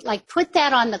 right? Like put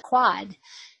that on the quad,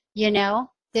 you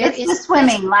know. It's the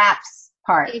swimming laps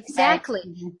part. Exactly.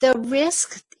 Right? The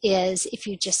risk is if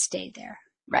you just stay there.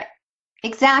 Right.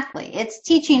 Exactly. It's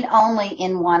teaching only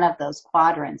in one of those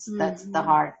quadrants. That's the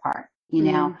hard part, you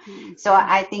know. So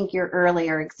I think your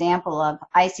earlier example of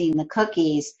icing the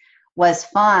cookies was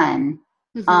fun.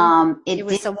 It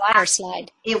was a water slide.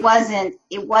 It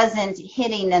wasn't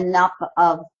hitting enough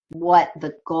of what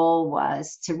the goal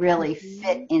was to really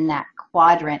fit in that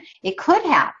quadrant. It could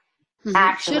have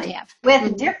actually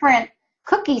with different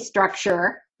cookie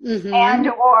structure and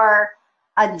or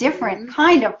a different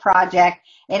kind of project.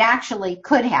 It actually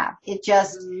could have. It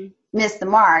just missed the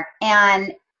mark.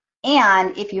 And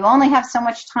if you only have so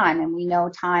much time, and we know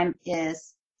time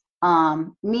is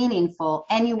meaningful,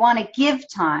 and you want to give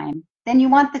time, then you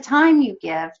want the time you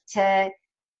give to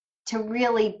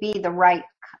really be the right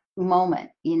moment,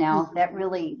 you know, that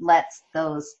really lets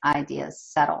those ideas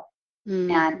settle. And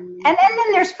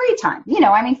then there's free time, you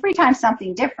know. I mean, free time's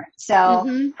something different. So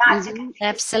not to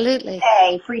absolutely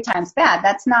say free time's bad.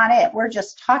 That's not it. We're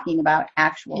just talking about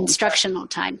actual instructional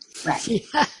time. Right.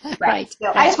 Right.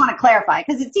 So I just want to clarify,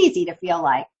 because it's easy to feel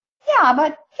like, yeah,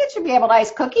 but kids should be able to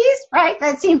ice cookies, right?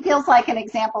 That feels like an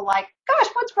example like, gosh,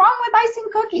 what's wrong with icing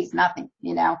cookies? Nothing,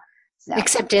 you know. So.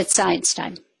 Except it's science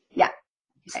time. Yeah.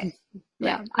 Okay.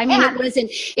 Yeah. I mean,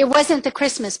 it wasn't the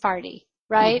Christmas party.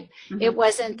 Right? It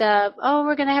wasn't the,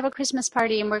 we're going to have a Christmas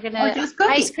party and we're going to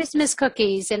ice Christmas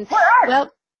cookies and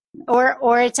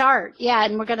or it's art. Yeah.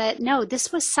 And we're going to, no,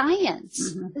 this was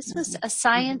science. This was a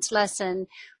science lesson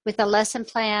with a lesson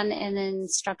plan and an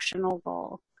instructional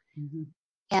goal.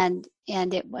 And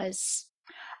it was.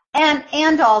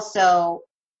 And also,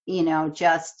 you know,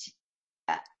 just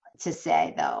to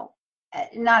say though,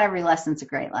 not every lesson's a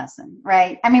great lesson,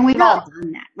 right? I mean, we've all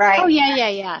done that, right? Oh,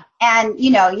 yeah. And, you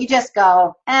know, you just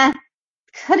go,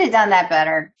 could have done that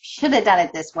better, should have done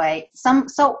it this way.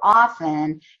 So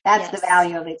often, that's the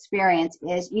value of experience,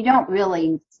 is you don't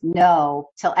really know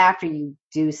till after you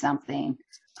do something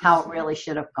how it really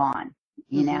should have gone,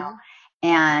 you know?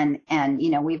 And, you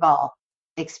know, we've all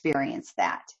experienced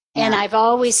that. And I've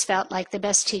always felt like the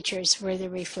best teachers were the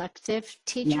reflective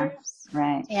teachers. Yeah,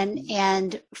 right.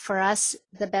 And for us,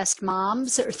 the best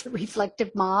moms are the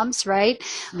reflective moms, right?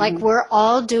 Like we're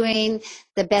all doing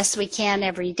the best we can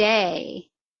every day.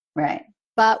 Right.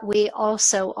 But we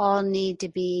also all need to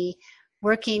be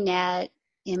working at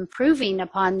improving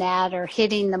upon that or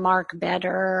hitting the mark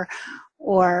better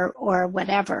or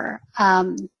whatever.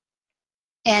 And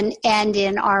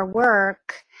in our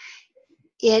work,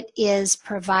 it is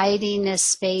providing a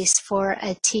space for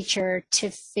a teacher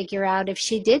to figure out if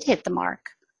she did hit the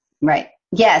mark. Right.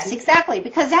 Yes, exactly.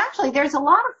 Because actually there's a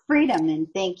lot of freedom in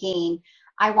thinking,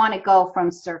 I want to go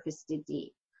from surface to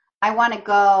deep. I want to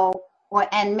go,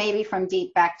 and maybe from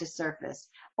deep back to surface.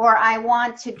 Or I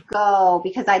want to go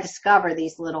because I discover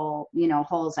these little, you know,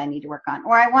 holes I need to work on.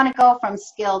 Or I want to go from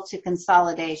skill to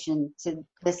consolidation, to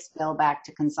this skill back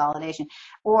to consolidation.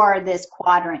 Or this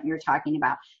quadrant you're talking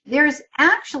about. There's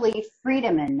actually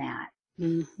freedom in that.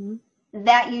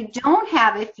 That you don't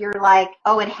have if you're like,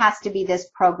 oh, it has to be this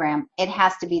program. It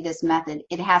has to be this method.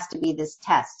 It has to be this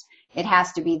test. It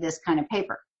has to be this kind of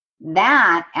paper.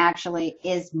 That actually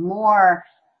is more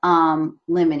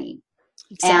limiting.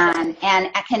 Exactly. And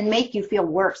can make you feel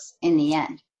worse in the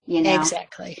end, you know?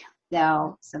 Exactly.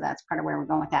 So that's part of where we're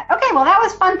going with that. Okay, well, that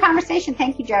was a fun conversation.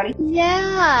 Thank you, Jody.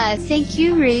 Yeah, thank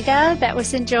you, Rita. That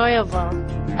was enjoyable.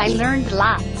 I learned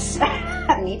lots.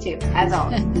 Me too, as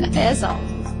always. As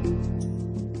always.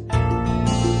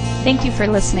 Thank you for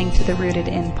listening to the Rooted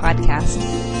In podcast.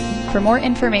 For more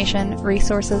information,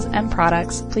 resources, and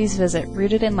products, please visit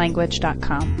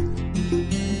rootedinlanguage.com.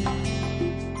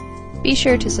 Be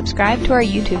sure to subscribe to our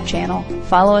YouTube channel,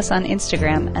 follow us on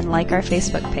Instagram, and like our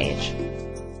Facebook page.